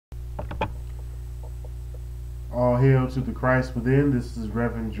All hail to the Christ within. This is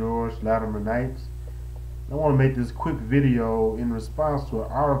Reverend George Latimer-Knight. I want to make this quick video in response to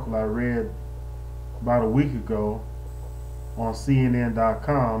an article I read about a week ago on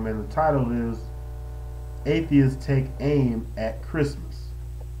CNN.com, and the title is Atheists Take Aim at Christmas.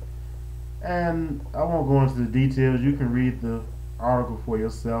 And I won't go into the details. You can read the article for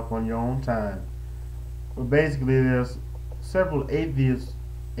yourself on your own time. But basically there's several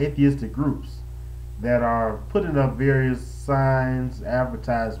atheistic groups that are putting up various signs,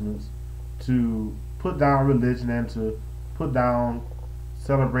 advertisements to put down religion and to put down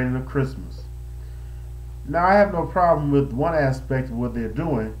celebrating of Christmas. Now, I have no problem with one aspect of what they're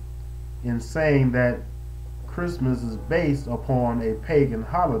doing in saying that Christmas is based upon a pagan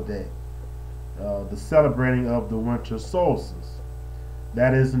holiday, the celebrating of the Winter Solstice.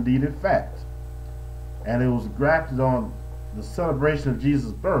 That is indeed a fact. And it was grafted on the celebration of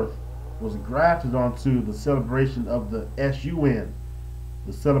Jesus' birth, was grafted onto the celebration of the SUN,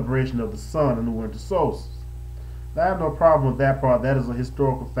 the celebration of the sun and the winter solstice. Now, I have no problem with that part. That is a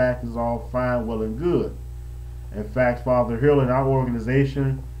historical fact. It's all fine, well, and good. In fact, Father Hill in our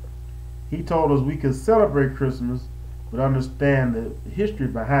organization, he told us we could celebrate Christmas but understand the history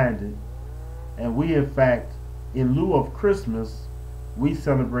behind it. And we, in fact, in lieu of Christmas, we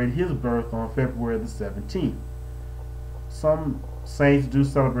celebrate his birth on February the 17th. Some saints do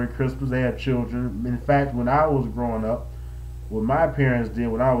celebrate Christmas. They have children. In fact, when I was growing up, what my parents did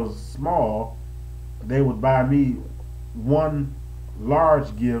when I was small, they would buy me one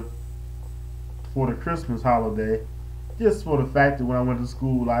large gift for the Christmas holiday, just for the fact that when I went to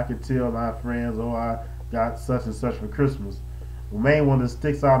school, I could tell my friends, oh, I got such and such for Christmas. The main one that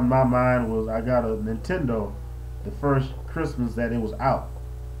sticks out in my mind was I got a Nintendo the first Christmas that it was out.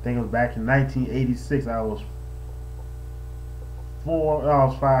 I think it was back in 1986. I was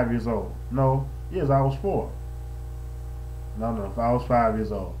 5 years old. No, yes, I was 4. No, I was 5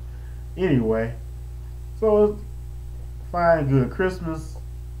 years old. Anyway, so it's fine, good. Christmas,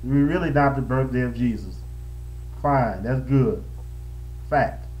 really not the birthday of Jesus. Fine, that's good.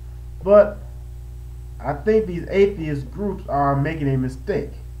 Fact. But I think these atheist groups are making a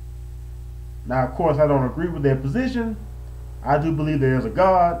mistake. Now, of course, I don't agree with their position. I do believe there is a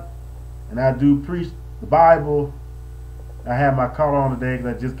God, and I do preach the Bible. I have my collar on today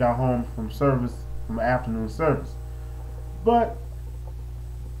because I just got home from afternoon service. But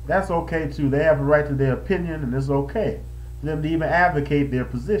that's okay too. They have a right to their opinion, and it's okay for them to even advocate their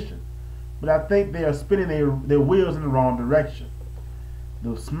position. But I think they are spinning their wheels in the wrong direction.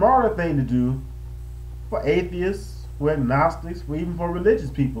 The smarter thing to do for atheists, for agnostics, for even for religious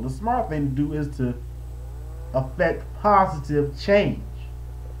people, the smart thing to do is to affect positive change.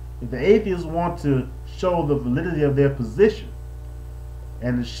 If the atheists want to show the validity of their position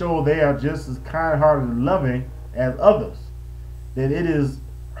and to show they are just as kind-hearted and loving as others, then it is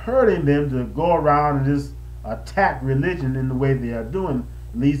hurting them to go around and just attack religion in the way they are doing,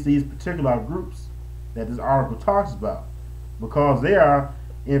 at least these particular groups that this article talks about, because they are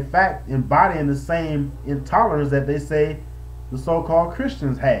in fact embodying the same intolerance that they say the so-called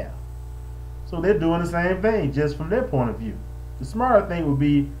Christians have. So they're doing the same thing, just from their point of view. The smarter thing would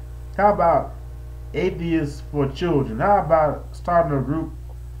be, how about atheists for children? How about starting a group,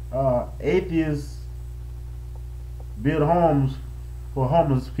 atheists build homes for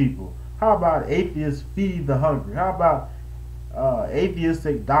homeless people? How about atheists feed the hungry? How about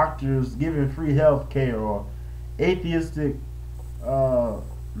atheistic doctors giving free health care, or atheistic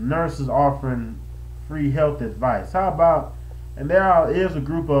nurses offering free health advice? How about, and there is a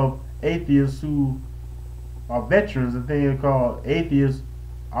group of atheists who are veterans, a thing called atheists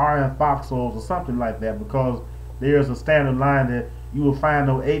are in foxholes or something like that, because there's a standard line that you will find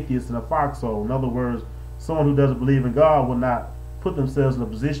no atheist in a foxhole. In other words, someone who doesn't believe in God will not put themselves in a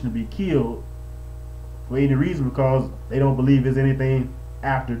position to be killed for any reason because they don't believe there's anything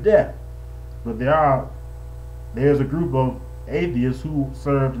after death. But there's a group of atheists who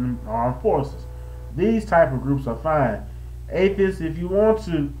served in armed forces. These type of groups are fine. Atheists, if you want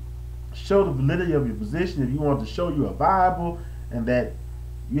to show the validity of your position, if you want to show you a Bible and that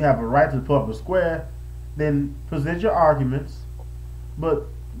you have a right to the public square, then present your arguments, but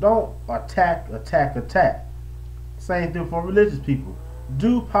don't attack. Same thing for religious people.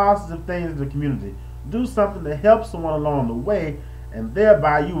 Do positive things in the community. Do something to help someone along the way, and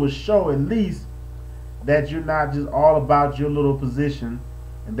thereby you will show at least that you're not just all about your little position,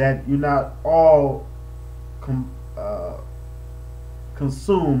 and that you're not all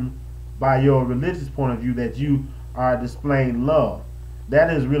consumed by your religious point of view, that you are displaying love. That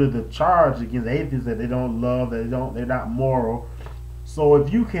is really the charge against atheists, that they don't love, they're not moral. So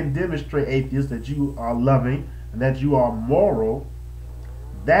if you can demonstrate, atheists, that you are loving and that you are moral,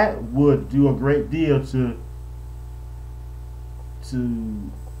 that would do a great deal to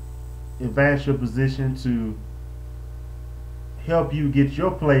advance your position, to help you get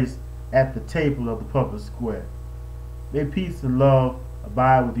your place at the table of the public square. May peace and love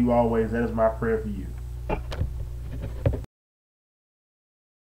abide with you always. That is my prayer for you.